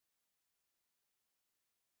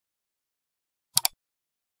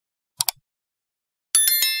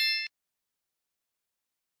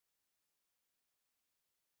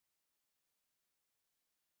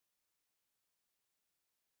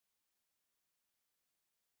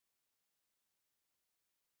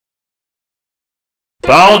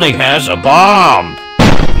Baldi has a bomb!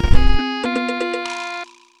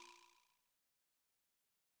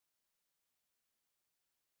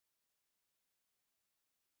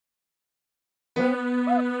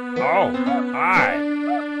 Oh, hi.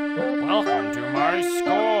 Welcome to my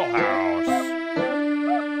schoolhouse.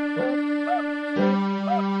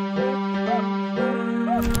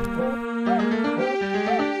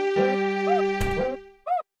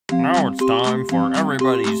 Now it's time for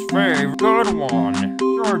everybody's favorite good one.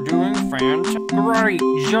 You're doing fantastic. Great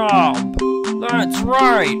job. That's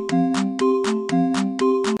right.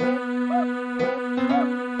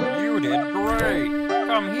 You did great.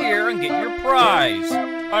 Come here and get your prize.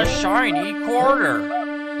 A shiny quarter.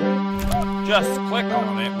 Just click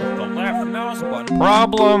on it with the left mouse button.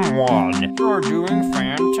 Problem 1. You're doing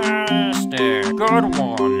fantastic. Good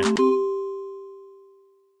one.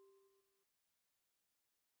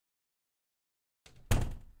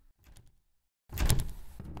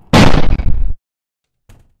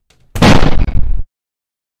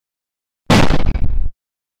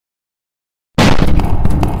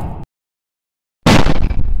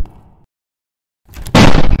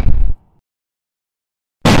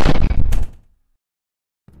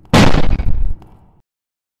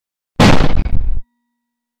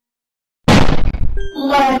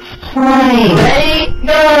 Let's play. Ready,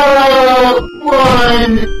 go!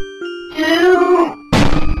 1, 2,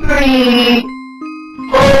 3,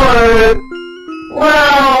 4.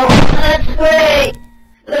 Wow, that's great.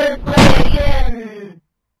 Let's play again.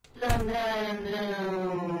 Sometime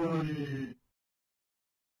soon.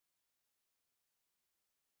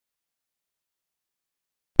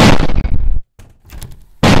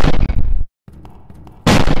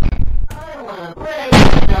 I wanna play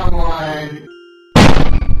with someone.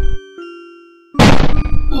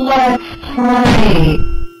 Let's play.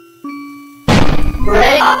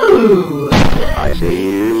 Ready? Oh. I see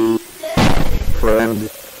you, friend.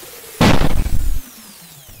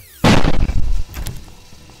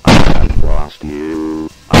 I have lost you.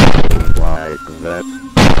 I don't like that.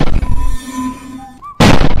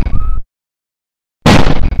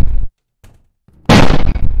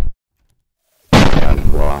 I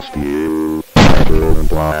have lost you. I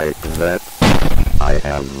don't like that. I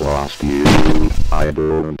have lost you. I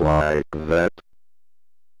don't like that.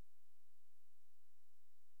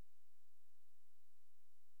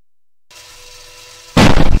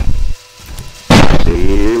 I see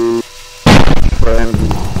you, friend.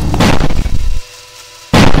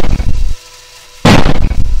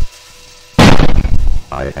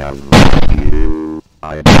 I have lost you.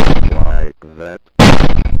 I don't like that.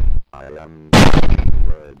 I am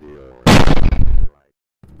ready.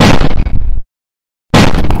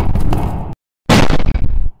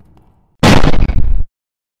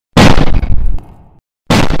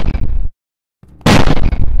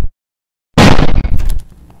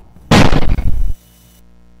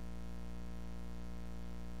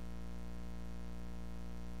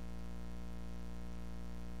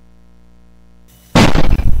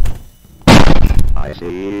 I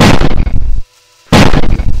see you.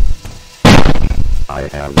 I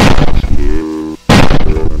have lost you. I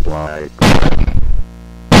don't like that.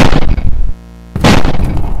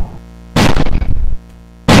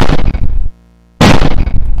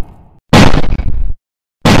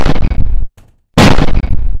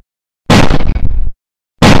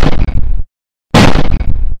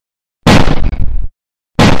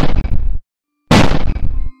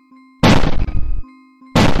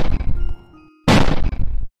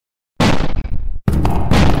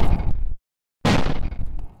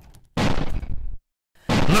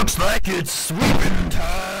 Looks like it's sweeping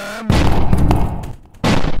time!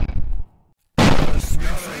 Sweep,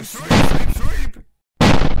 sweep, sweep, sweep, sweep!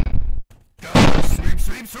 Sweep,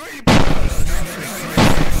 sweep, sweep!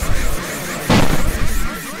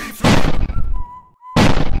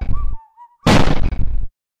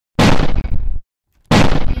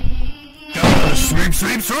 Sweep,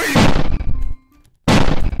 sweep, sweep!